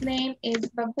 Its name is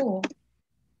Babu.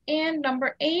 And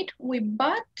number 8, we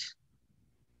bought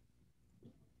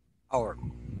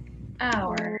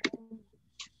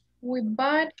we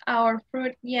bought our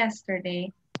fruit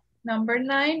yesterday. Number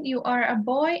 9, you are a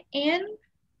boy and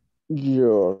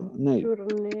your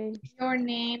name. Your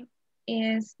name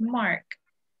is Mark.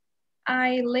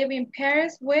 I live in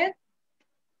Paris with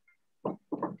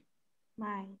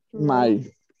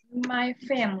my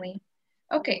family.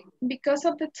 Okay, because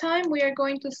of the time, we are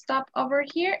going to stop over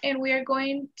here and we are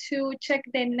going to check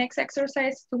the next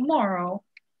exercise tomorrow.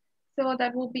 So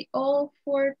that will be all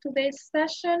for today's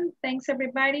session. Thanks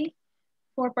everybody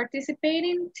for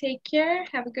participating. Take care.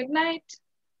 Have a good night.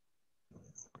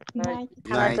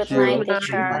 Have a good night,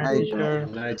 teacher.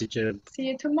 Good night, teacher. See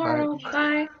you tomorrow.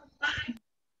 Bye.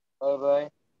 Bye-bye.